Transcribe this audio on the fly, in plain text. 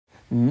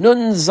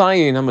Nun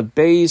Zayin Amud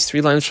Beis,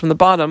 3 lines from the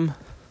bottom.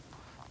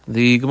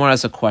 The Gemara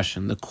has a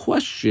question. The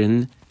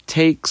question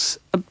takes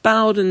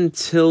about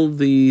until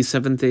the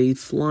 7th,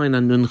 8th line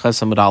on Nun Ches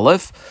Amud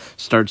Aleph.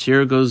 Starts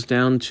here, goes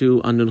down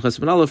to on Nun Ches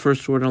Amud Aleph.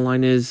 First word on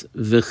line is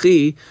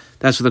V'chi.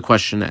 That's where the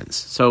question ends.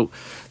 So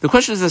the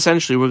question is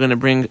essentially we're going to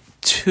bring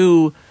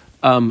two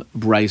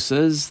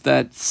brisas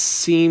that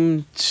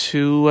seem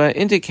to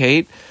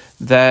indicate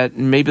that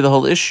maybe the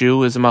whole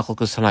issue is a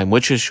Machlokes Tanaim.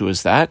 Which issue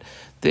is that?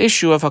 The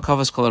issue of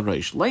Hakavas Kol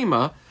HaRosh.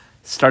 Lema,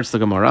 starts the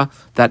Gemara,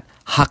 that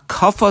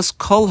Hakavas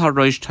Kol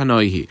HaRosh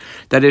Tanoihi,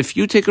 that if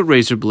you take a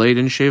razor blade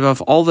and shave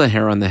off all the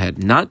hair on the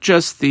head, not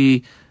just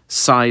the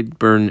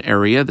sideburn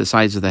area, the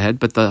sides of the head,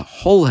 but the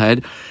whole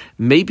head,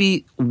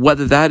 maybe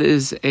whether that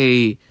is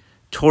a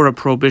Torah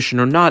prohibition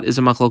or not is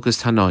a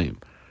Machlokes Tanoim.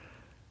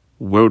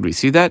 Where would we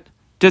see that?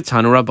 De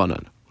Tanu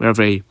Rabbanan. We have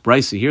a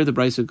brisa here. The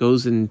brisa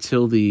goes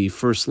until the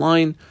first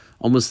line,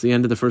 almost the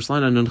end of the first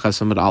line on Nun Ches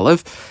Amud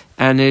Aleph,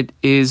 and it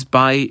is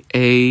by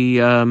a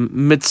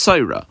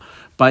Mitzaira.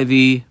 By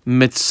the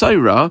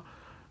Mitzaira,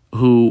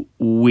 who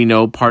we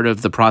know part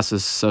of the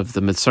process of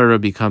the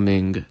Mitzaira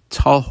becoming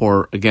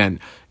Tahor,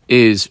 again,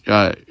 is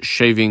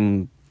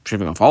shaving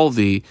off all of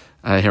the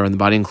hair on the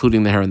body,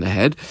 including the hair on the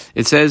head.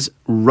 It says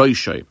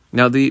Roishai.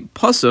 Now the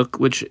Pasuk,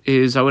 which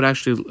is, I would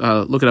actually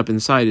look it up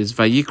inside, is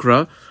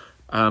Vayikra,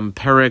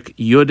 Perek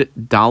Yud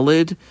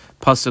Dalid,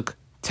 Pasuk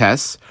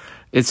Tes.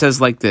 It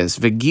says like this: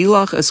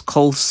 V'gilach es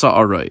kol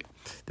sa'aroi.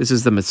 This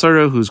is the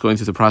Mitzvah who's going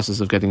through the process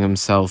of getting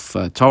himself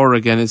Torah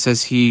again. It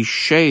says he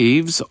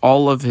shaves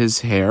all of his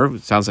hair.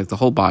 It sounds like the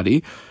whole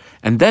body.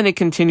 And then it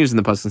continues in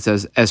the pasuk and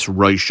says es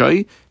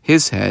roishoi,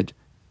 his head,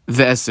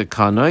 ve'es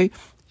ekanoi,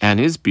 and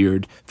his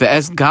beard,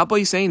 ve'es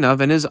gaboy seinav,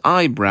 and his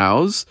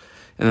eyebrows.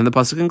 And then the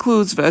pasuk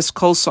concludes ve'es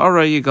kol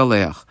sa'aroi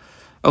yigaleach.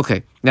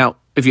 Okay, now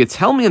if you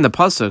tell me in the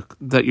pasuk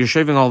that you're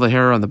shaving all the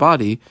hair on the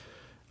body,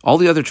 all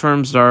the other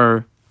terms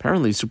are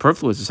apparently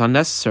superfluous, it's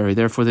unnecessary,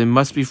 therefore they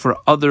must be for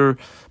other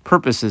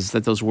purposes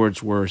that those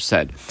words were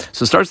said.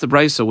 So starts the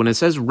brisa, when it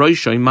says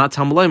Roishai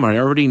Matam Leimar, I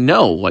already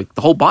know, like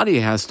the whole body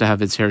has to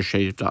have its hair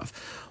shaved off.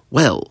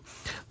 Well,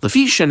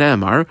 Lefi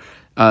Shenemar,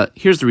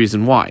 here's the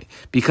reason why.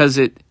 Because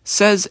it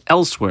says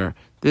elsewhere,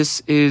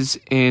 this is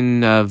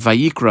in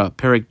Vayikra,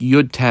 Perek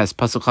Yud Tes,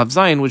 Pasuk Chav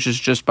Zayin, which is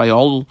just by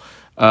all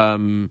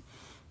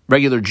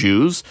regular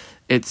Jews.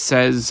 It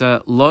says,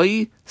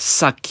 Loi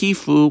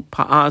Sakifu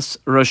Pa'as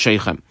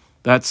Roshechem.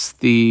 That's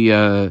the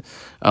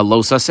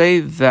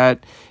losase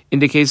that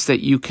indicates that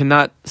you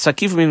cannot,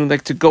 sakifu meaning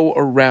like to go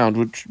around,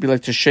 which would be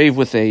like to shave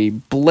with a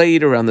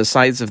blade around the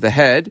sides of the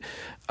head,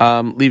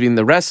 leaving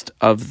the rest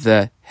of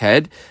the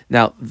head.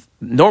 Now,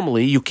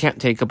 normally you can't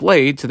take a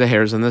blade to the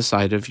hairs on the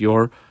side of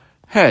your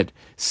head.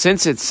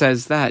 Since it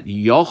says that,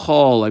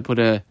 yochol, I put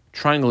a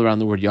triangle around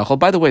the word yochol.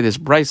 By the way, this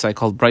brisa I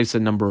called brisa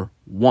number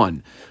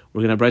 1.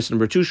 We're going to have brisa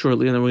number 2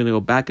 shortly, and then we're going to go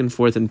back and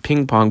forth and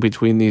ping-pong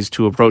between these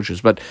two approaches.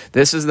 But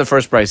this is the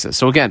first brisa.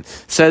 So again,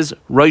 says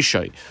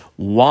Roishai.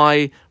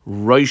 Why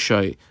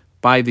Roishai?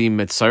 By the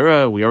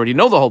Mitzvah, we already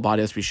know the whole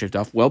body has to be shaved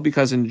off. Well,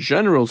 because in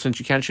general, since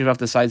you can't shave off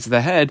the sides of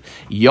the head,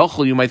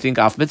 Yochel, you might think,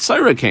 off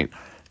Mitzvah came.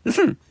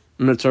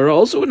 Mitzvah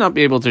also would not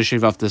be able to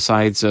shave off the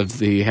sides of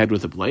the head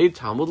with a blade.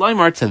 Talmud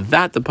Laimar, to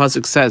that the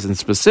pasuk says, and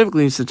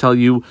specifically needs to tell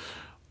you,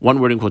 one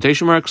word in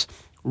quotation marks,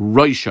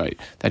 Roishai,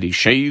 that he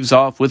shaves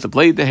off with the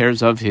blade the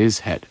hairs of his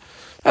head.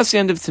 That's the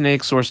end of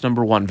Tanaic source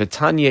number 1.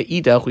 V'tanya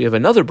idach, we have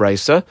another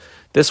brisa.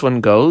 This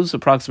one goes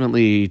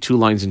approximately 2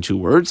 lines and 2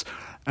 words,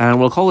 and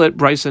we'll call it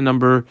brisa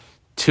number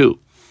 2.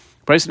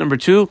 Brisa number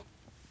 2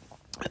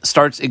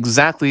 starts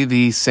exactly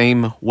the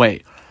same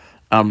way.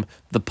 The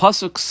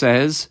pasuk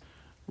says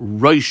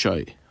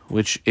Roishai,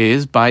 which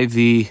is by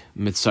the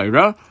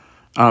Mitzvah.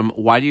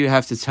 Why do you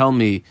have to tell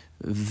me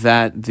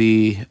that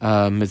the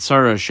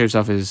Mitzvah shaves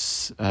off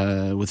his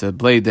with a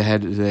blade the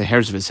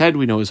hairs of his head?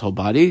 We know his whole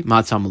body.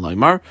 Matzam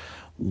Laimar.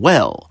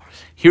 Well,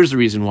 here's the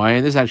reason why,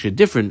 and this is actually a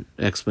different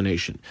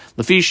explanation.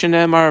 Lefi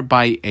Shenemar,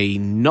 by a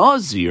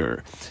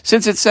Nazir.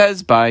 Since it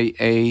says by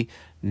a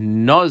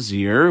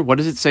Nazir, what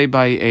does it say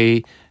by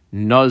a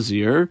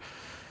Nazir?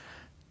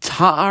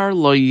 Ta'ar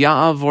lo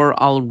ya'avor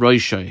al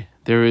roishai.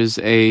 There is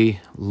a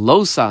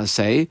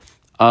losase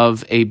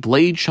of a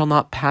blade shall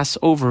not pass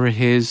over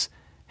his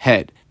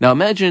head. Now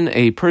imagine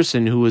a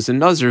person who is a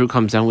Nazir who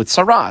comes down with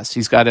saras.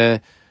 He's got to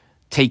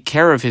take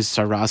care of his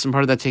saras, and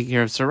part of that taking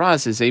care of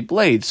saras is a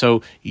blade.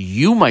 So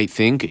you might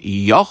think,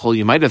 Yachol,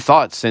 you might have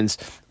thought, since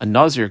a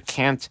Nazir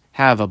can't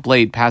have a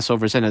blade pass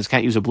over his head, and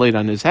can't use a blade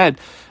on his head,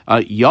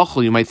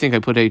 Yachol, you might think I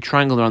put a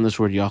triangle around this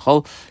word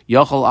Yachol.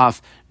 Yachol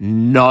af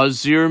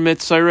Nazir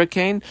Mitzvah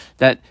Kain,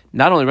 that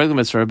not only regular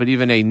Mitzvah, but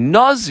even a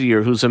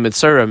Nazir who's a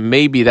Mitzvah,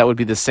 maybe that would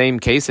be the same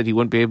case, that he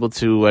wouldn't be able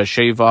to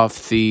shave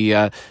off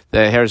the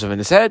hairs of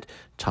his head.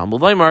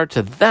 Talmud Laimar,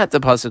 to that the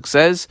pasuk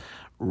says,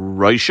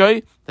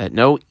 Roishai, that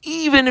no,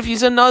 even if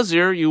he's a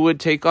Nazir, you would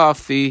take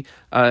off the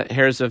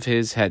hairs of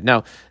his head.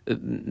 Now,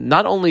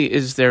 not only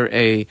is there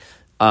a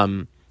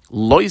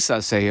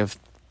loisase of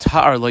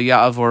Ta'ar lo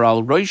ya'avor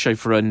al roishai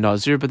for a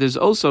Nazir, but there's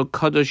also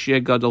Kadosh Ye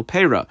Gadol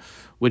Pera,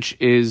 which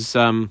is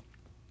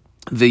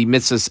the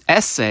mitzvah's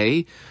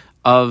essay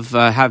of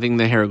having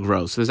the hair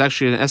grow. So there's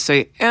actually an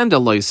essay and a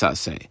lois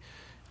essay.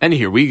 And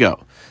here we go.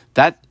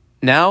 That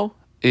now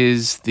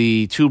is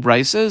the two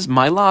brises,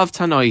 my lav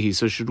tanoihi.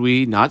 So should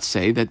we not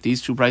say that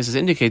these two brises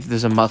indicate that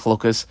there's a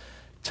machlokas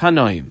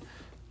tanoim,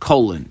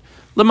 colon.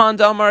 Leman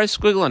da'amar,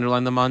 squiggle,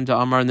 underline Leman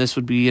da'amar, and this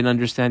would be an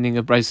understanding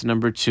of brisa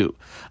number 2.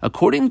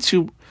 According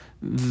to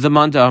the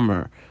Man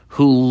da'amar,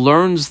 who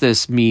learns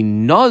this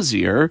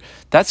Nazir,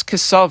 that's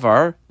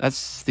kesavar,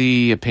 that's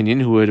the opinion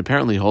who would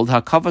apparently hold,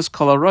 hakavas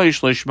kol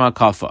harosh lo yishma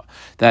kafa,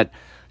 that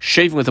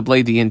shaving with a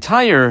blade the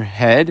entire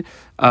head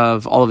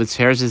of all of its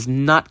hairs is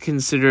not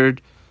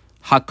considered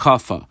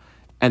hakafa,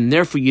 and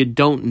therefore you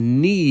don't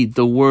need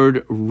the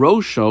word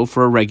rosho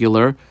for a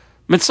regular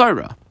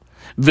mitzvah.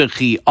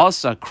 V'chi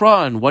asa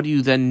kra, and what do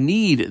you then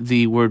need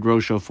the word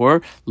rosho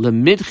for?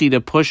 Lemidchi,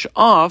 to push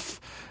off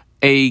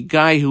a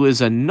guy who is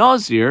a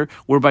Nazir,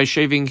 where by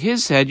shaving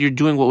his head, you're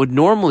doing what would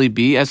normally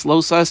be as lo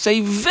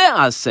saseh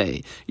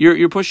ve'aseh.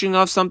 You're pushing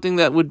off something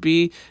that would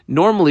be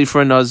normally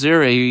for a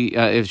Nazir,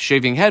 if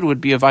shaving head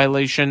would be a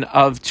violation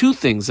of two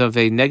things, of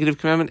a negative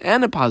commandment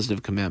and a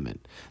positive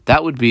commandment.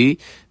 That would be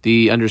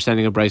the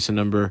understanding of brisa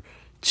number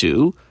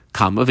 2.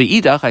 Kama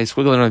ve'idach, I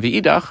squiggled on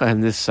ve'idach,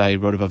 and this I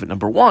wrote above it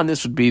number 1.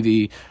 This would be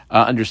the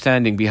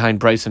understanding behind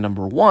brisa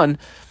number 1.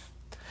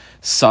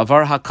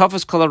 Savar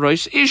hakafas kol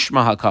harosh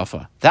ishma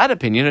hakafa. That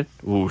opinion,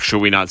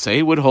 should we not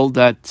say, would hold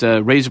that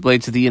razor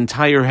blade to the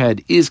entire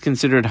head is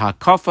considered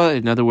hakafa.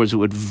 In other words, it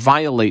would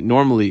violate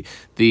normally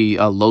the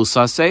lo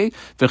saseh,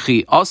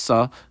 v'chi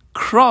asa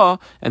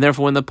kra, and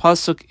therefore when the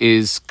pasuk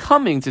is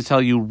coming to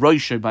tell you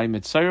roisha by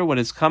mitzayir, what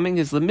is coming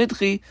is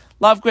lemidchi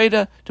lav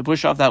greda, to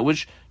push off that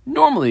which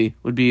normally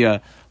would be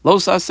a lo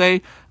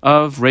saseh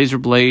of razor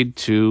blade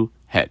to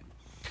head.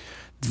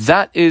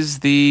 That is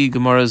the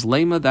Gemara's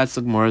lema, that's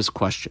the Gemara's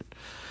question.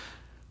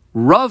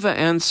 Rava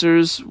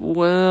answers,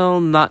 well,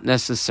 not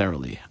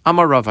necessarily.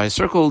 Amar Rava, I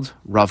circled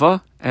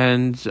Rava,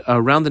 and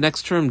around the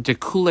next term,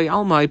 dekule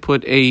alma, I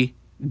put a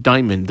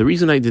diamond. The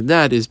reason I did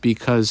that is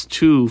because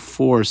 2,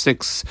 4,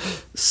 6,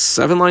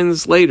 7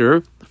 lines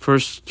later,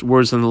 first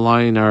words on the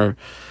line are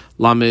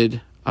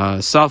lamed,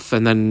 saf,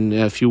 and then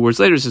a few words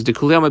later it says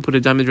dekule alma, I put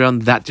a diamond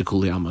around that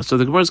dekule alma. So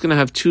the Gemara is going to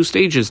have 2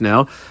 stages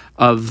now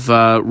of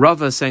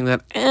Rava saying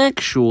that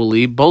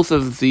actually both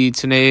of the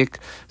Tanaic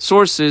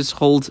sources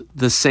hold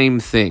the same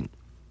thing.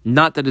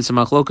 Not that it's a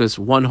machlokas.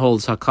 One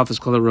holds hakafas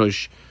kol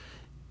harosh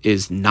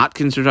is not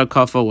considered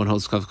hakafa, one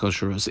holds hakafas kol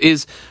harosh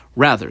is.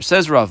 Rather,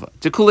 says Rava,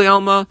 dekule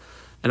alma,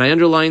 and I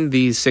underline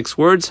these 6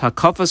 words,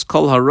 hakafas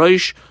kol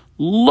harosh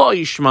lo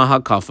yishma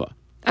hakafa.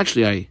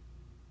 Actually, I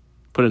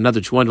put another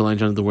 2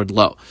 underlines under the word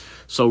lo.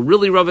 So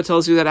really Rava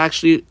tells you that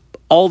actually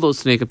all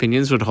those Tanaic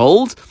opinions would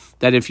hold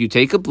that if you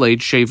take a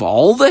blade, shave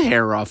all the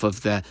hair off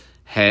of the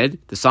head,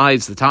 the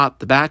sides, the top,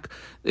 the back,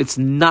 it's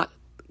not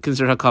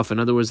considered hakafa. In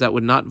other words, that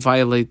would not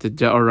violate the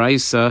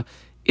de'oraisa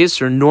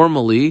isser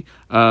normally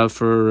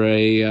for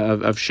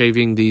of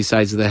shaving the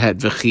sides of the head.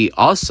 V'chi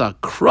asa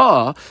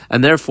kra,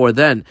 and therefore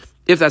then,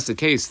 if that's the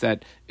case,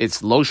 that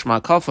it's lo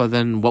shma kafa,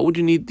 then what would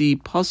you need the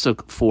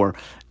pasuk for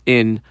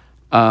in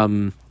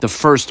the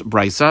first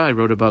brisa? I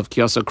wrote above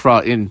ki asa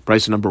kra in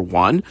brisa number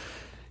 1.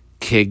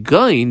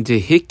 Kegain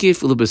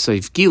dehikif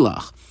ulubasayf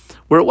gilach,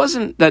 where it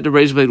wasn't that the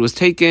razor blade was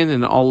taken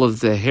and all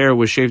of the hair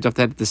was shaved off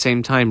that at the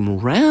same time.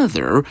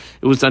 Rather,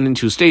 it was done in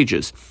 2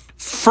 stages.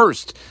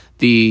 First,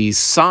 the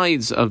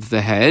sides of the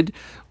head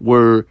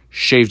were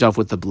shaved off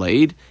with the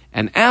blade,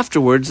 and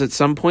afterwards, at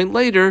some point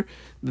later,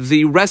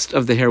 the rest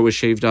of the hair was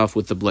shaved off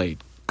with the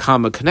blade.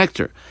 Comma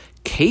connector.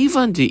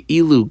 Kevan de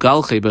ilu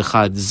galche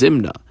bechad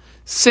zimna.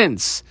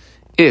 Since,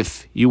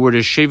 if you were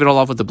to shave it all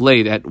off with the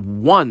blade at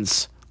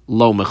once,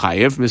 lo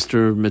mechayev,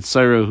 Mr.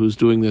 Mitzayra, who's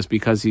doing this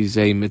because he's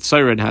a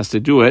Mitzayra and has to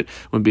do it,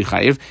 would be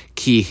chayev.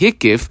 Ki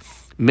hikif,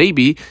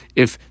 maybe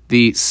if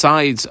the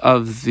sides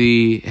of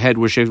the head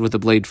were shaved with the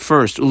blade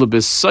first,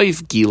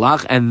 ulabisayf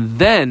gilach, and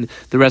then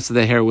the rest of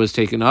the hair was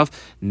taken off,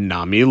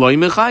 nami lo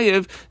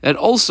mechayev, that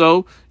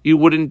also you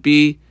wouldn't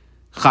be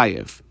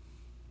chayev.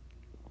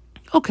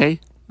 Okay,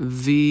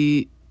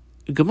 the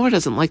Gemara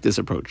doesn't like this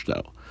approach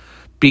though,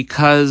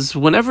 because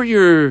whenever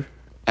you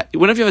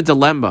have a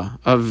dilemma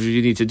of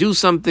you need to do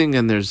something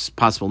and there's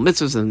possible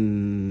mitzvahs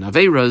and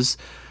aveiras,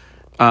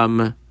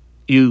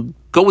 you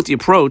go with the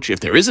approach, if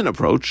there is an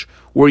approach,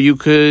 where you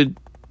could,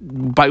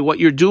 by what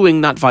you're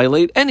doing, not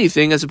violate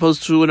anything, as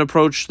opposed to an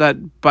approach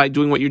that by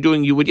doing what you're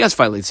doing, you would, yes,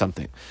 violate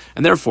something.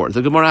 And therefore,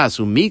 the Gemara asks,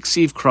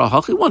 "Umiksiv kra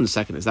hachi." 1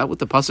 second, is that what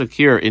the pasuk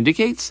here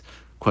indicates?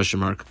 Question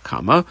mark,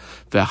 comma.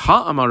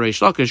 Veha amar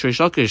Reish Lakish. Reish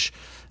Lakish,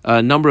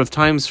 a number of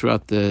times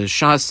throughout the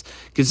Shas,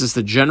 gives us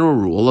the general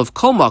rule of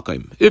kol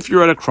makom. If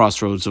you're at a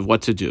crossroads of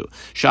what to do,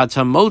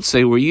 shata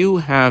motze, where you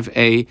have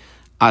a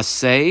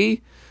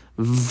asay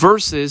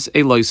versus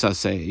a lois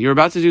asay. You're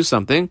about to do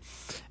something,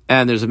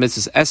 and there's a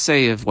mitzvah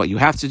essay of what you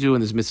have to do,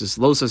 and there's a mitzvah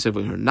lois asay of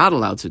what you're not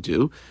allowed to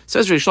do.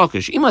 Says Reish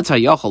Lakish,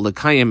 imatay yachol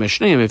lekayem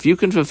eshneim. If you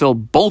can fulfill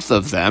both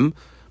of them,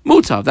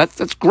 mutav,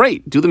 that's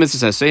great. Do the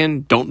mitzvah essay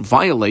and don't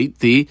violate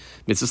the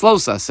mitzvah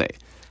lois asay.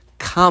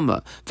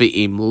 Kama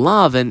ve'im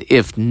lav, and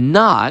if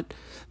not,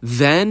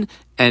 then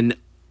and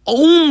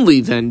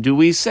only then do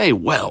we say,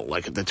 well,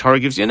 like if the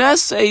Torah gives you an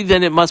essay,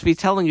 then it must be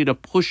telling you to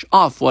push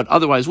off what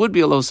otherwise would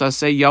be a lo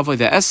saseh, yavoy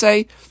the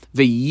essay,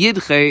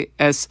 ve'yidche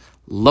es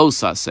lo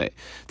saseh.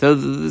 So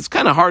it's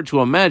kind of hard to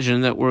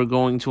imagine that we're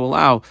going to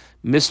allow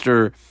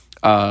Mr.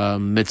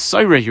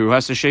 Mitzayra here, who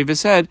has to shave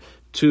his head,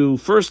 to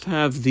first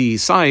have the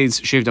sides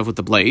shaved off with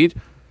the blade,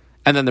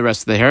 and then the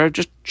rest of the hair.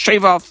 Just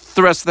shave off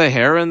the rest of the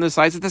hair and the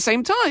sides at the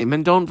same time,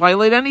 and don't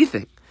violate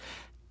anything.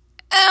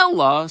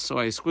 Ella, so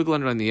I squiggle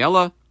underline the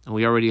Ella, and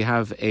we already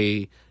have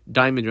a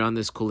diamond around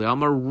this Kuli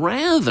Alma.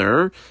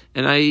 Rather,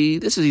 and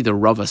this is either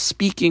Rava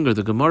speaking or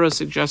the Gemara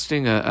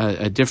suggesting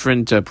a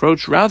different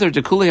approach. Rather,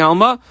 to Kuli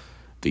Alma,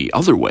 the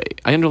other way.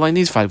 I underline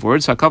these 5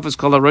 words. Hakafa is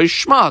called a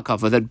Rosh Shma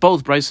Hakafa, that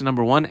both Bryson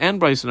number 1 and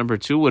Bryson number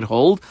 2 would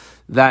hold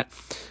that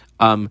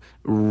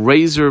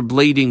razor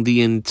blading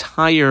the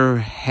entire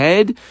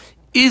head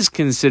is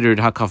considered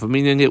hakafa,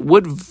 meaning it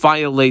would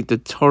violate the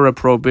Torah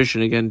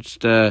prohibition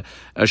against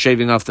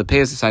shaving off the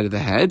payas side of the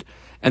head,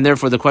 and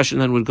therefore the question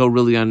then would go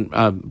really on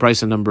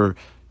Bryson number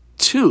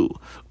 2.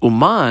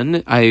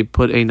 Uman, I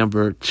put a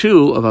number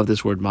 2 above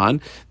this word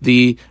man,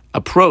 the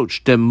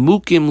approach,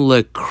 demukim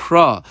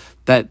lekra,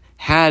 that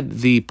had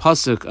the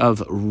pasuk of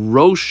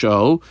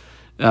Rosho,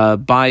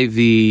 by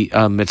the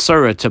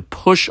Mitzara to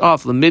push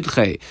off the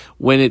midche,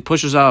 when it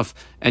pushes off,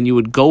 and you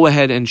would go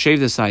ahead and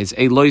shave the sides,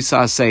 a lo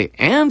sa'aseh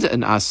and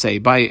an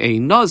aseh by a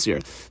Nazir.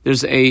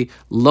 There's a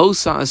lo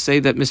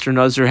sa'aseh that Mr.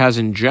 Nazir has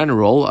in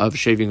general of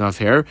shaving off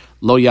hair,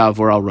 lo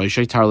yavor al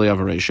roishe, tar lo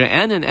yavor roishe,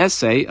 and an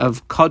essay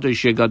of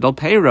kadosh yegadol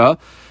peira.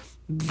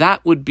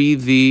 That would be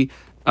the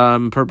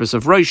purpose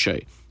of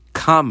roishe.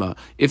 Kama.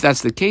 If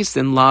that's the case,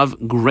 then lav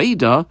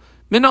greda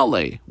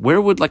minale. Where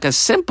would like a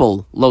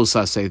simple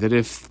losa say that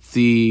if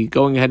the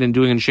going ahead and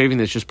doing and shaving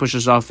this just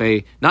pushes off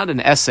not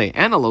an essay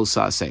and a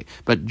losa say,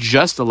 but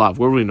just a lav?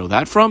 Where do we know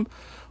that from?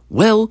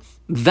 Well,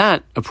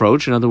 that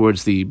approach, in other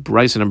words, the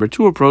Bryson number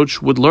 2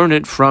 approach, would learn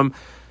it from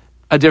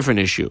a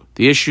different issue.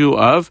 The issue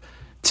of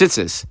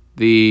tzitzis,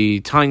 the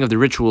tying of the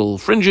ritual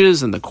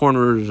fringes and the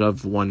corners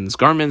of one's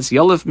garments.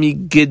 Yelef mi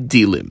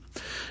gedilim.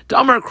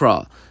 Damar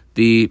kra.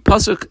 The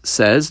pasuk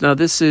says, now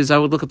this is, I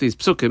would look at these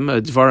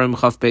psukim, Dvarim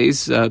Chaf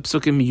Beis,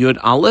 psukim Yud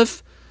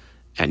Aleph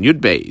and Yud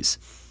Beis.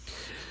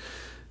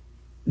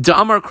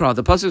 Da'amar Kra,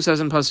 the pasuk says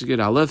in pasuk Yud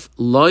Aleph,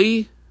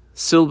 Loi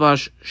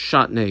silbash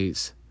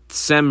shatnez,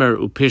 tsemer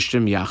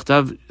upishtim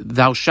yachtav,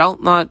 thou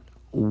shalt not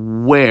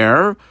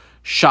wear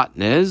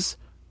shatnez.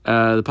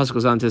 The pasuk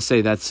goes on to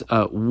say that's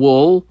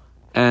wool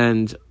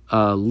and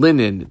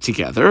linen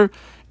together.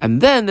 And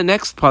then the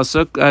next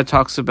pasuk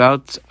talks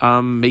about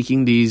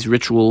making these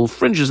ritual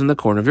fringes in the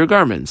corner of your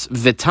garments.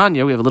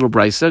 Vitanya, we have a little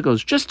brisa,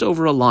 goes just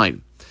over a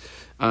line.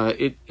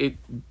 It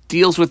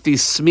deals with the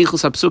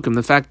smichus hapsukim,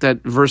 the fact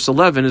that verse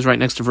 11 is right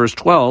next to verse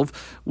 12.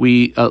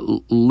 We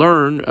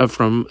learn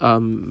from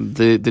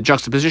the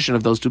juxtaposition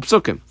of those two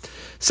psukim.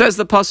 Says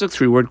the pasuk,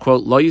 3-word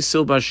quote, Lo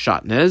yisilbash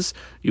shatnez,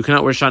 you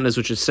cannot wear shatnez,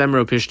 which is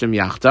semro pishtim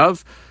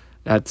yachtav,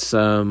 that's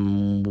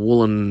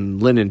wool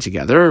and linen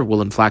together,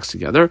 wool and flax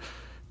together.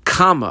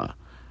 Kama,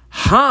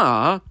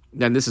 ha,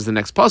 then this is the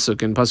next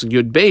pasuk. In pasuk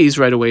Yud Beis,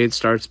 right away it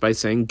starts by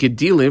saying,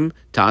 Gedilim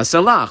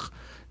ta'aselach,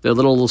 the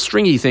little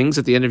stringy things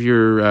at the end of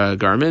your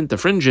garment, the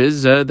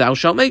fringes, thou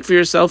shalt make for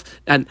yourself.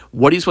 And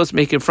what are you supposed to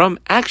make it from?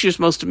 Actually, you're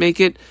supposed to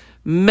make it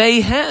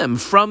mayhem,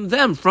 from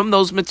them, from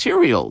those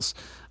materials.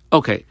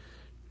 Okay,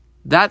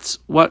 that's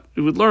what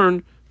we would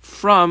learn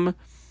from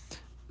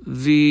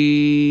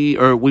we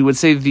would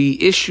say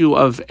the issue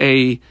of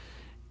a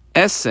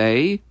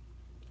essay,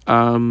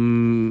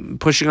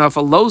 pushing off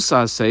a lo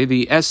saseh.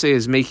 The essay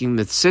is making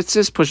the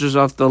tzitzis, pushes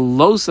off the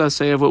lo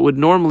saseh of what would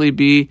normally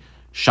be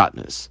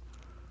shatnez.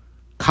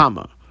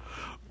 Kama.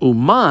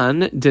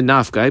 Uman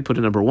denafka, put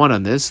a number 1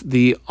 on this.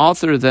 The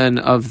author then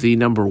of the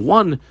number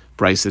 1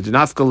 brisa,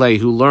 denafkale,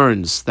 who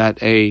learns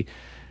that a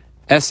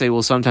essay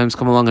will sometimes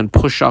come along and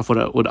push off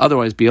what would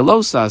otherwise be a lo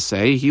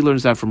saseh. He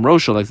learns that from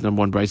Roshah, like the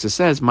number 1 brisa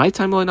says. My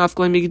time lo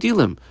nafkale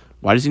migdilim.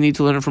 Why does he need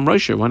to learn it from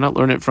Roshah? Why not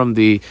learn it from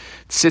the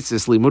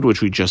tzitzis limud,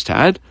 which we just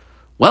had?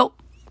 Well,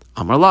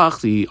 Amar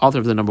Lach, the author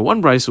of the number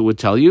 1 brisa, would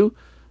tell you,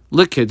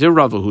 Likede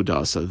Rava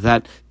Hudasa,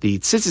 that the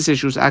tzitzis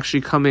issue is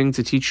actually coming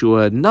to teach you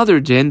another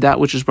din,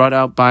 that which is brought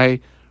out by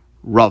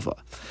Rava.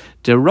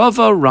 De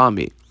Rava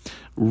Rami.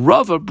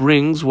 Rava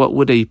brings what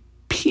would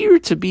appear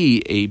to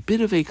be a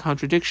bit of a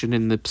contradiction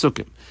in the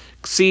psukim.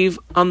 Ksiv,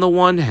 on the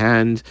one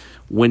hand,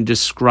 when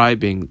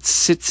describing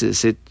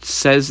tzitzis, it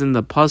says in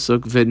the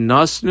pasuk,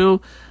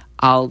 V'nasnu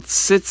al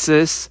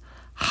tzitzis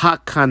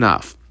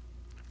hakanaf.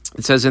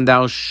 It says, and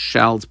thou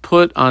shalt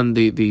put on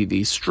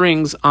the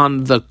strings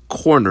on the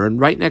corner, and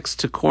right next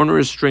to corner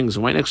is strings,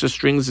 and right next to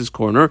strings is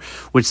corner,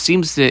 which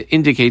seems to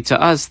indicate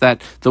to us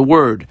that the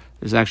word,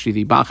 there's actually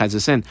the Bach has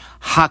a sin,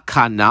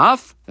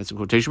 hakanaf, that's in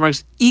quotation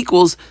marks,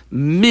 equals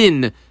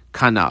min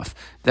kanaf,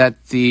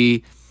 that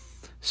the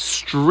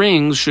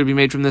strings should be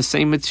made from the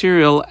same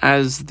material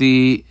as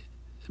the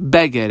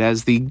beged,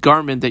 as the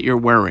garment that you're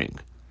wearing.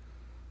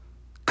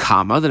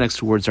 comma. The next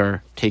two words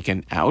are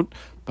taken out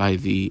by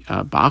the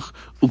Bach.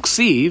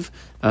 Uksiv,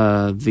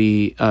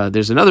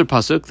 there's another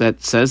pasuk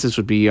that says, this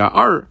would be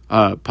our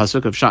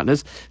pasuk of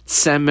Shatnez,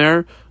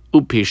 Tsemer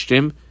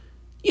upishtim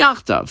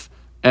yachtav.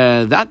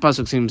 That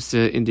pasuk seems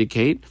to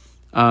indicate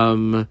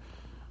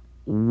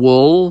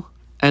wool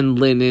and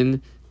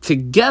linen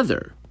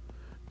together.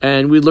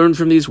 And we learn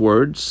from these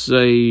words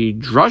a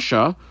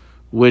drasha,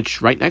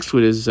 which right next to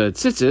it is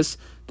tzitzis,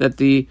 that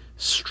the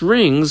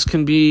strings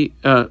can be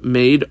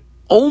made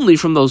only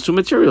from those two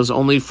materials,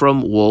 only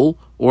from wool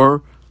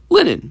or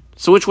linen.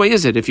 So which way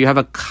is it? If you have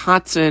a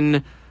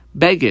cotton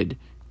beged,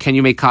 can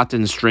you make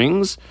cotton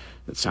strings?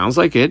 It sounds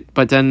like it,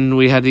 but then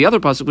we had the other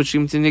pasuk which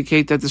seems to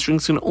indicate that the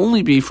strings can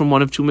only be from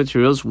one of two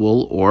materials,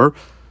 wool or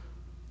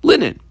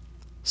linen.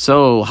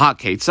 So, ha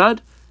ketzad,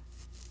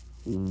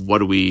 what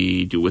do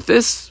we do with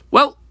this?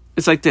 Well,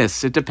 it's like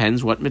this. It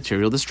depends what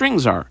material the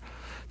strings are.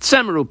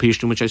 Tsemeru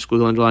pishtim, which I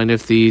squiggle underline,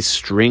 if the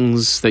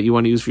strings that you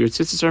want to use for your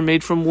tzitzis are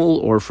made from wool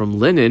or from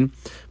linen,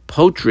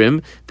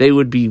 potrim, they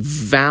would be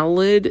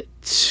valid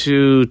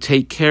to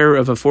take care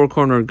of a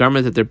four-corner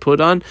garment that they're put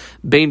on,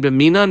 bein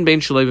b'minan, bein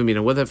shaloi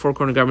b'minan, whether that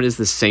four-corner garment is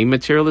the same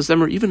material as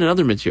them or even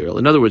another material.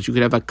 In other words, you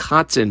could have a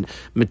cotton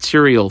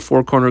material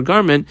four-corner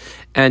garment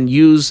and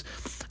use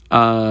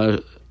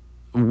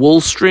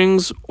wool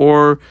strings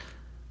or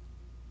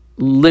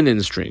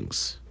linen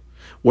strings.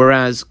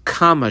 Whereas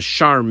kama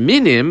shar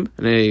minim,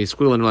 and a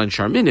squiggle underline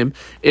shar minim,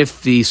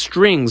 if the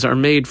strings are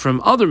made from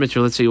other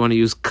material, let's say you want to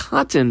use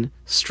cotton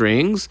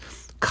strings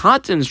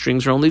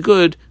are only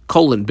good,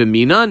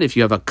 b'minan, if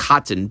you have a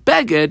cotton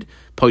beged,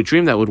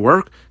 poitrim, that would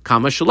work.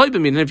 Kama shaloi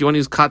b'minan, if you want to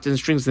use cotton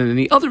strings than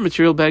any other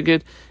material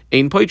beged,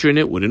 ein poitrin,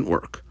 it wouldn't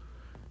work.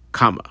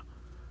 Kama.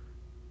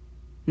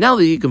 Now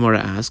the Gemara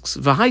asks,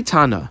 V'hai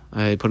Tana,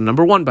 I put a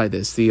number one by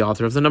this, the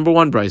author of the number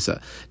one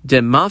brisa,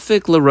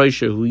 Demafik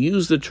l'roisha, who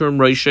used the term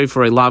roisha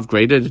for a lav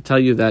greda to tell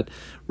you that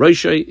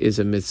roisha is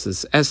a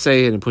mitzvah's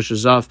essay and it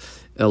pushes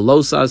off a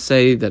losa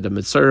essay, that a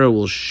mitzvah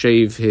will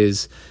shave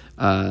his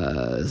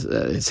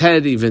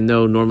head, even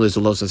though normally it's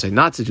a losa essay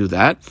not to do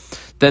that.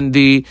 Then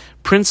the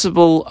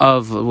principle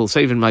of, we'll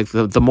say even like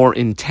the more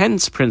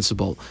intense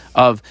principle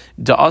of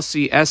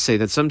da'asi essay,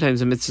 that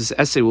sometimes a mitzvah's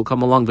essay will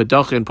come along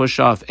v'doche and push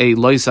off a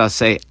lois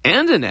essay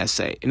and an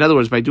essay. In other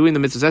words, by doing the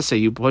mitzvah's essay,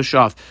 you push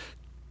off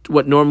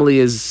what normally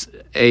is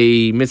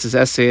a mitzvah's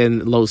essay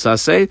and lois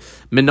essay.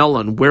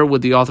 Minolan, where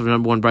would the author of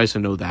number one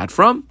brisa know that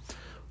from?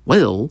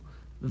 Well,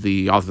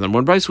 the author of number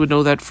one brisa would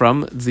know that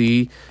from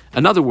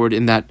another word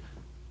in that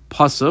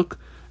pasuk,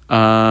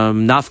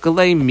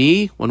 nafkale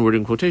mi, one word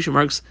in quotation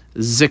marks,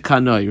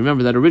 zikanoi.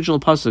 Remember that original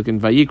pasuk in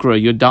Vayikra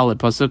Yodalet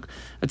pasuk,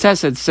 a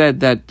test had said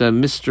that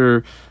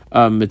Mr.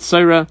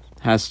 Mitzayra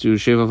has to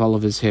shave off all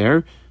of his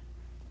hair,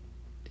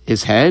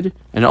 his head,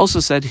 and also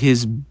said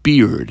his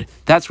beard.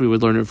 That's where we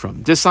would learn it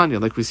from.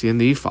 Desanya, like we see in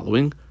the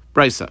following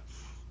brisa.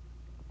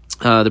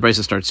 The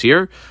brisa starts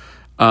here,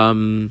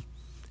 and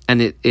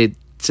it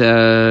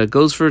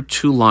goes for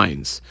 2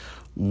 lines.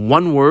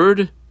 One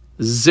word,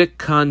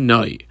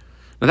 zikanoi.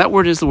 Now that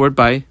word is the word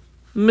by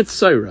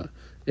Mitzayra.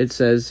 It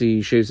says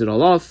he shaves it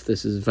all off.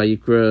 This is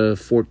Vayikra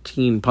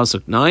 14,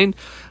 Pasuk 9.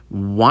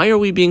 Why are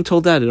we being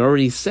told that? It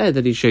already said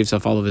that he shaves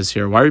off all of his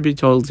hair. Why are we being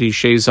told he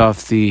shaves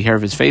off the hair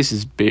of his face,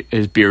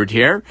 his beard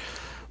hair?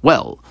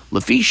 Well,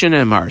 Lefishin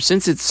Emar,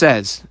 since it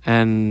says,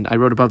 and I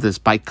wrote above this,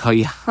 by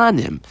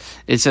Kohanim,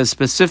 it says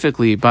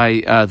specifically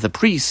by the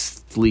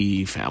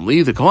priestly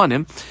family, the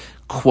Kohanim,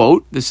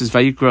 quote, this is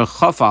Vayikra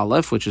Chaf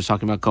Aleph, which is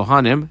talking about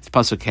Kohanim, it's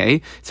Pasuk Hey,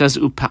 it says,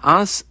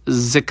 Upa'as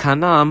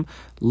zikanam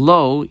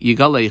lo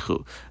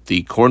yigalechu.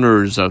 The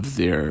corners of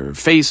their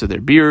face, or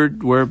their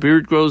beard, where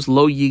beard grows,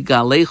 lo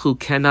yigalechu,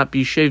 cannot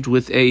be shaved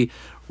with a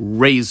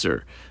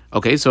razor.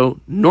 Okay, so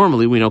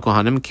normally we know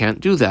Kohanim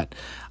can't do that.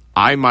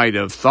 I might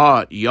have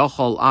thought,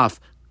 Yochol af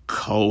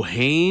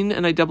Kohen,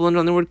 and I double under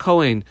on the word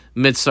Kohen,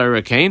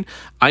 Mitzvah Kain.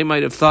 I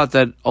might have thought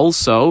that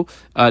also,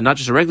 not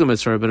just a regular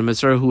Mitzvah, but a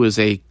Mitzvah who is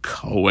a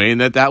Kohen,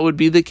 that would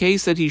be the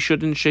case, that he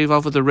shouldn't shave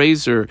off with a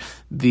razor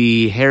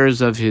the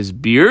hairs of his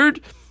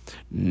beard.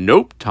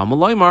 Nope, Talmud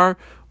Laimar.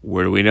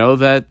 Where do we know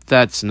that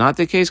that's not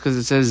the case? Because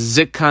it says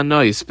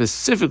zikanoi.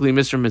 Specifically,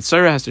 Mr.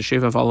 Mitzvah has to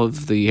shave off all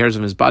of the hairs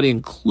of his body,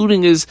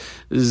 including his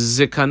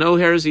zikano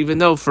hairs, even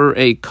though for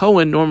a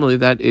Kohen, normally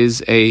that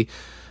is a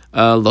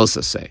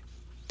losase.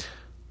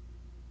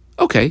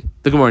 Okay,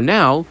 the Gemara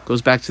now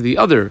goes back to the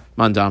other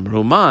mandam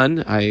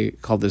Roman. I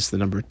call this the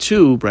number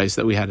 2 brisa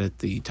that we had at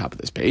the top of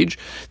this page.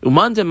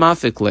 Uman de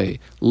mafikle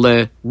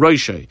le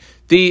roishay.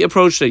 The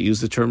approach that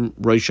used the term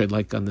roishay,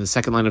 like on the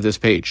second line of this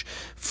page,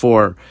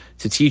 to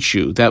teach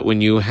you that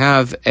when you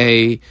have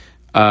a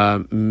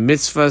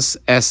mitzvah's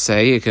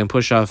essay, it can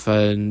push off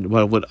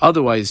what would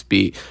otherwise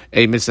be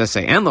a mitzvah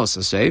essay and los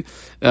essay.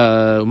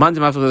 Uman de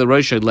mafikle le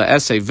roishay le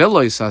essay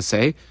velois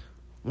essay.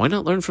 Why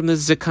not learn from the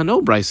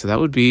Zikano brisa? That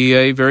would be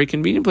a very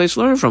convenient place to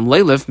learn from.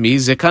 Leilif mi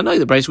Zikano,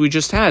 the brisa we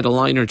just had a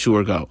line or 2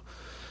 ago.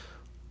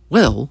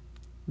 Well,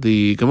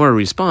 the Gemara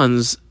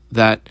responds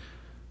that,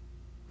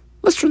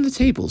 let's turn the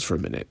tables for a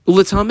minute.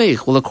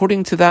 Ulitamech, well,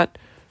 according to that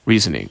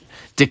reasoning.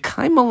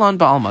 Dekaimalan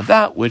ba'alma,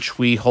 that which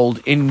we hold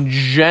in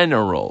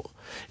general.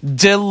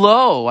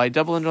 Delo, I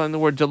double underline the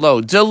word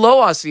delo. Delo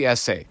asi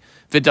essay.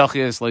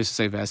 Vidachia is lois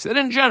essay. That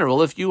in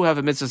general, if you have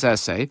a mitzvah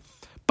essay,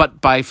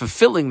 but by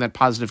fulfilling that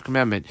positive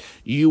commandment,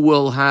 you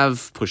will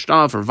have pushed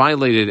off or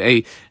violated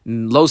a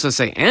los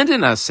essay and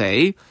an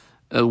essay.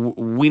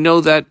 We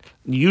know that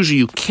usually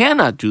you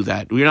cannot do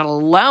that. You're not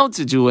allowed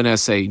to do an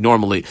essay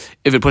normally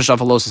if it pushed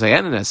off a los essay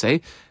and an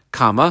essay.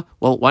 Well,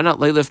 why not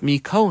leilif mi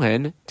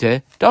kohen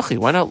te dachi?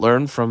 Why not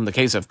learn from the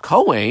case of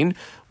Kohen,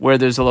 where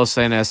there's a los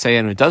essay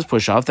and it does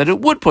push off, that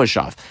it would push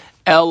off?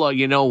 Ella,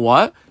 you know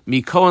what?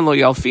 Mi Kohen lo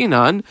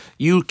yalfinan,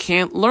 you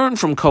can't learn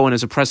from Kohen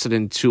as a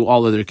precedent to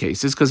all other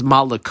cases, because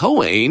Mala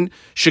Kohen,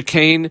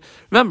 Shekain,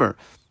 remember,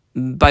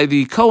 by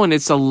the Kohen,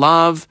 it's a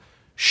lav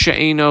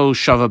she'eno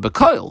shava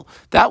b'koil.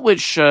 That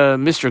which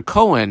Mr.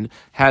 Kohen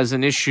has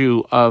an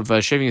issue of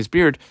shaving his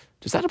beard,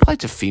 does that apply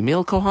to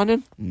female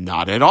Kohanim?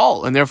 Not at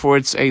all. And therefore,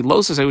 it's a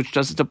losis which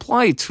doesn't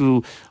apply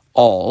to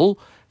all.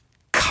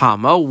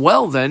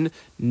 Well then,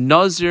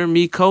 Nazir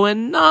mi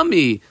Kohen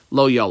nami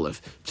lo yolif.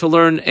 To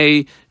learn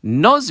a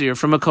Nazir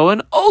from a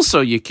Kohen,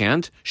 also you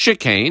can't.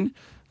 Shekain.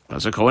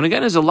 Nazir Kohen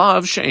again is a law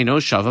of she'eno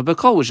shava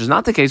b'kol, which is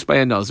not the case by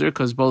a Nazir,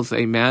 because both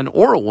a man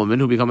or a woman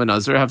who become a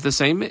Nazir have the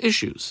same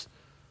issues.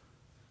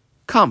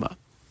 Uman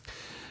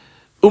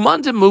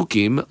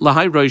demukim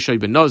lahai roishay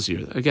ben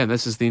Nazir. Again,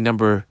 this is the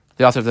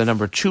author of the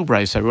number 2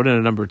 Bryce. I wrote in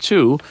a number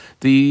 2,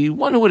 the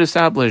one who would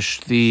establish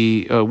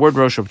the word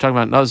Rosh, we're talking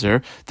about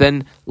Nazir,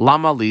 then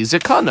Lama li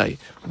zekanai.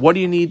 What do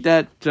you need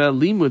that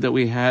limud that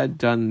we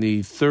had on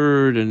the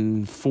 3rd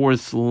and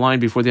 4th line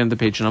before the end of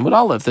the page in Amud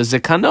Aleph? The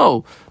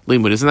zekano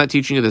limud. Isn't that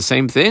teaching you the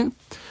same thing?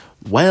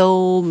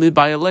 Well,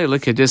 mibayale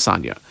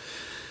l'kedisanya.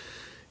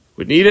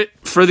 We need it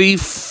for the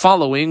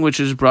following, which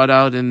is brought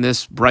out in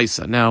this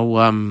Brisa.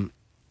 Now,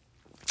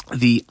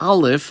 the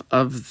Aleph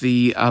of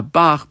the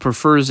Bach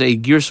prefers a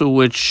girsa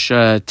which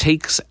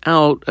takes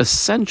out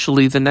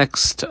essentially the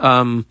next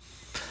about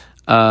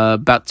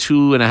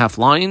 2.5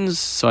 lines.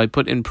 So I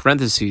put in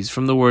parentheses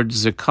from the word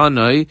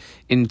zekanoi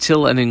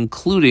until and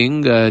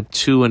including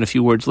 2 and a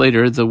few words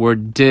later the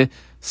word de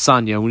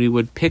sanya. We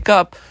would pick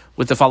up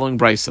with the following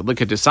brisa.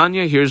 Look at de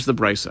sanya. Here's the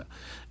brisa.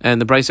 And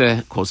the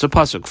brisa quotes a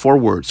pasuk, 4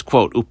 words,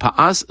 quote,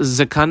 Upa'as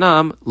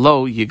zekanam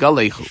lo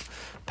yigalechu.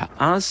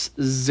 Pa'as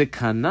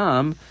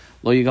zekanam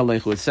lo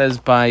yigalechu. It says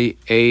by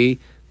a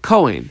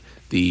Kohen,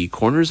 the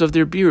corners of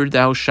their beard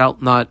thou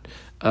shalt not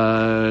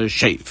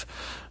shave.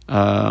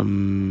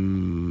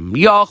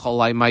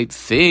 Yachol, I might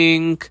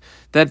think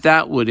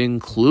that would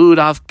include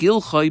af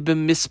gilchay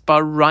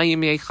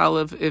b'misparayim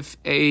yechalev, if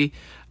a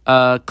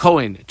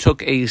Kohen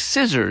took a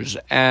scissors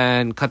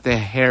and cut the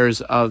hairs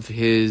of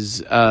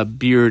his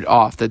beard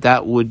off,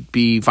 that would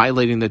be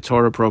violating the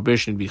Torah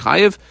prohibition. Be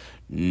chayiv?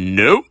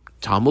 Nope.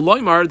 Talmud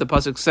Loimar, the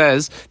pasuk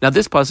says. Now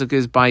this pasuk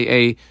is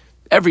by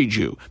every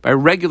Jew, by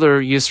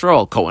regular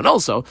Yisrael, Kohen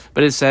also,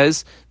 but it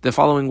says the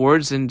following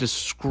words in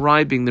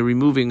describing the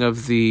removing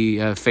of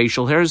the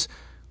facial hairs.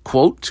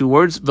 Quote, 2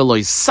 words,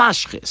 veloy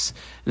sashchis.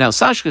 Now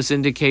sashchis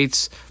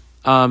indicates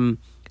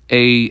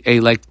a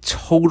like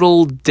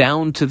total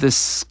down to the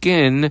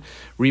skin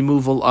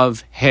removal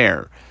of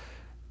hair,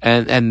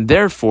 and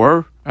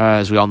therefore,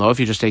 as we all know, if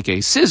you just take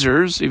a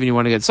scissors, even if you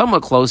want to get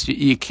somewhat close,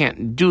 you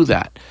can't do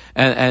that,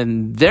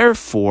 and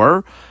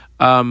therefore,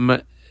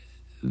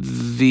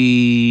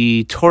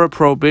 the Torah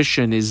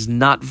prohibition is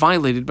not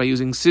violated by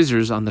using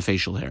scissors on the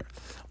facial hair.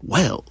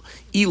 Well,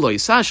 Eloi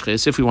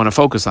Sashchis, if we want to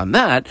focus on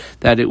that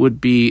it would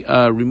be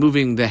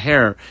removing the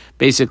hair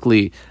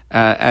basically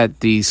at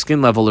the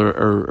skin level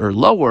or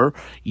lower.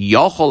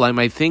 Yochol, I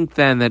might think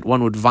then that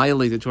one would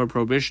violate the Torah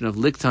prohibition of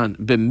liktan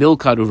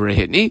b'milkad over a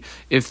hitni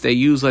if they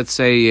use, let's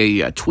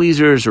say, a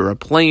tweezers or a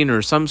plane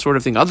or some sort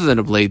of thing other than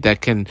a blade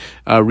that can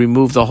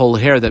remove the whole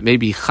hair, that may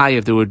be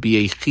chayiv, there would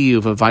be a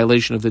chiyuv, a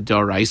violation of the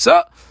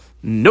daraisa.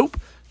 Nope.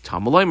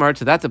 Talmud Loimar,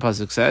 to that the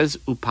pasuk says,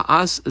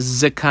 Upa'as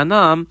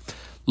zekanam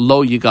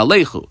lo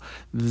yigalechu,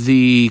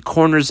 the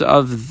corners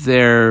of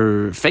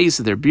their face,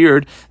 of their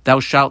beard, thou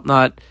shalt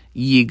not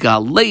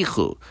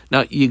yigalechu.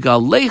 Now,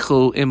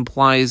 yigalechu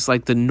implies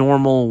like the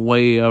normal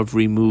way of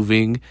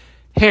removing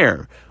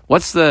hair.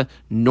 What's the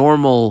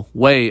normal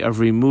way of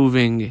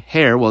removing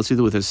hair? Well, it's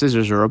either with a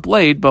scissors or a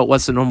blade, but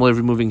what's the normal way of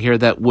removing hair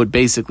that would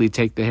basically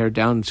take the hair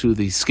down to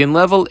the skin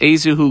level?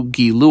 Ezuhu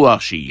giluach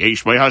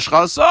sheyesh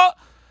b'hashchasa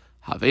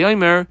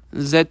haveimer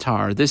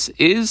zetar. This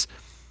is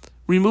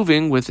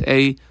removing with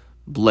a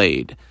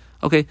blade.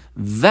 Okay,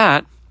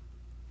 that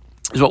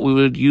is what we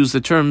would use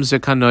the term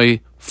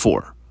zekanoi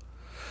for.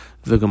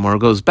 The Gemara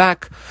goes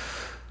back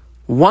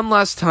one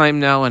last time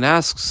now and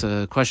asks,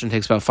 a question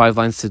takes about 5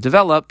 lines to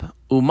develop,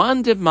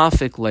 Uman de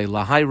mafik le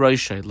lahai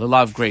roishay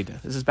lelav greda.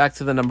 This is back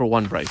to the number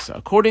 1 brisa.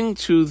 According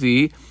to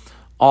the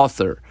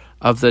author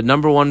of the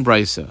number 1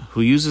 brisa, who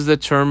uses the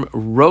term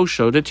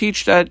rosho to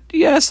teach that,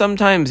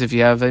 sometimes if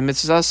you have a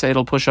mitzvah say,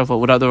 it'll push off what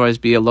would otherwise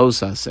be a lo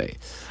say.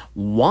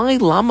 Why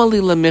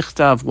lamali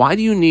lemichtav? Why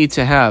do you need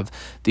to have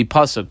the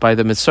pasuk by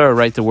the Mitzvah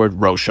write the word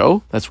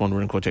rosho? That's one word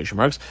in quotation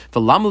marks.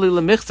 For lamali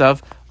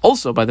lemichtav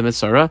Also by the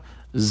Metzora,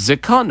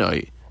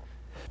 zikanoi,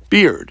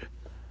 beard.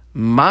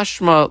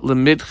 Mashma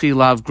lemidchi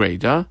lav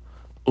greda,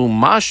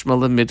 umashma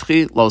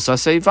lemidchi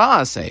losase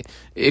vaase.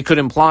 It could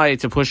imply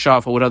to push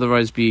off what would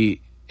otherwise be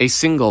a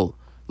single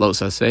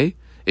losase.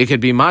 It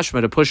could be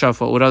mashma to push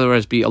off what would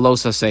otherwise be a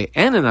losase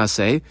and an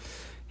ase.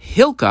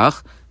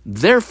 Hilkach,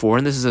 therefore,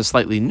 and this is a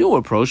slightly new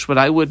approach, but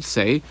I would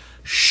say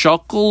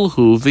shakul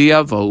hu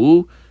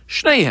v'yavou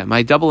shnehem.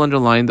 I double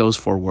underline those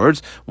 4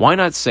 words. Why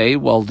not say,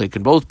 well, they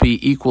can both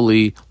be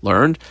equally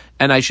learned,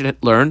 and I should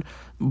learn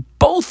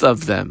both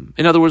of them.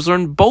 In other words,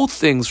 learn both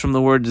things from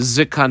the word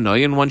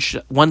zikanoi, and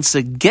once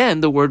again,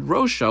 the word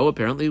rosho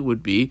apparently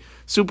would be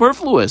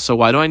superfluous. So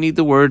why do I need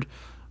the word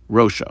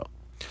rosho?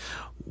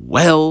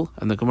 Well,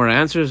 and the Gemara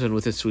answers, and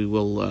with this we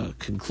will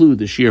conclude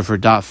the shir for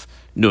Daf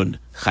Nun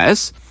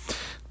Ches.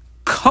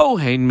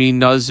 Kohen mi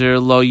Nazir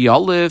lo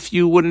yalif.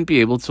 You wouldn't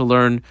be able to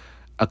learn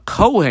a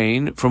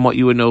Kohen from what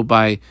you would know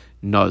by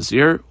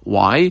Nazir.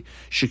 Why?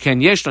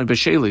 Sheken yeshnoi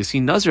b'shelis. See,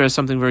 Nazir has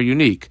something very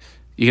unique.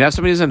 You can have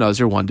somebody who's a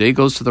Nazir one day,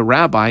 goes to the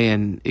rabbi,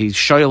 and he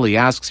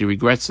asks, he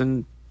regrets,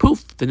 and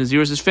poof, the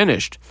Nazir is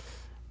finished.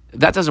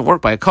 That doesn't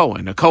work by a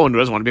Kohen. A Kohen who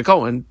doesn't want to be a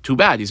Kohen, too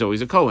bad, he's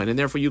always a Kohen, and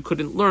therefore you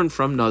couldn't learn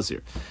from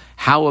Nazir.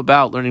 How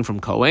about learning from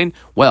Kohen?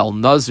 Well,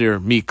 Nazir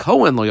mi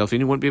Kohen lo yalfin,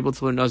 you wouldn't be able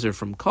to learn Nazir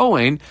from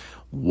Kohen.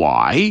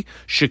 Why?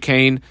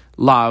 Shekain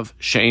lav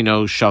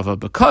she'eno shava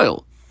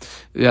b'koil.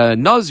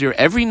 Nazir,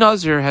 every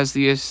Nazir has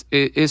the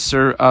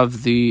isser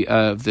of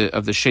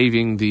the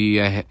shaving the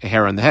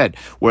hair on the head,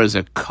 whereas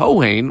a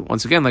Kohen,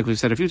 once again, like we've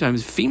said a few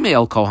times,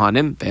 female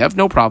Kohanim, they have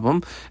no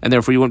problem, and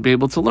therefore you wouldn't be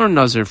able to learn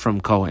Nazir from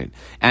Kohen.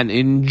 And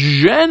in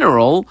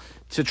general,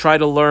 to try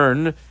to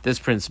learn this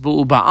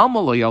principle,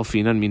 uba'alma lo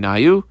yalfinan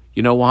minayu,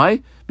 you know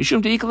why?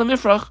 Mishum de'ikal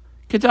mifrach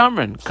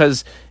kedamran,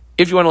 because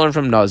if you want to learn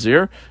from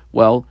Nazir,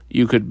 well,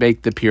 you could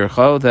make the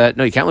pircha that,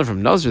 no, you can't learn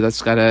from Nazir.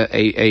 That's got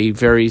a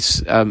very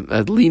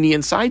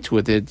lenient side to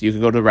it. That you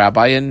can go to the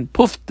rabbi and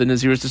poof, the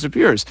Nazir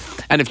disappears.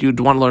 And if you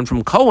want to learn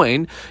from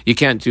Kohen, you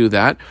can't do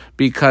that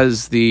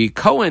because the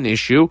Kohen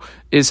issue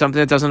is something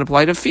that doesn't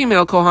apply to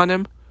female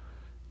Kohanim.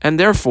 And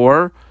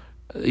therefore,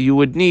 you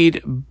would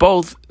need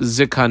both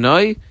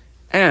Zikanoi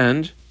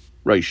and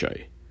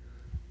Reishai.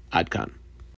 Adkan.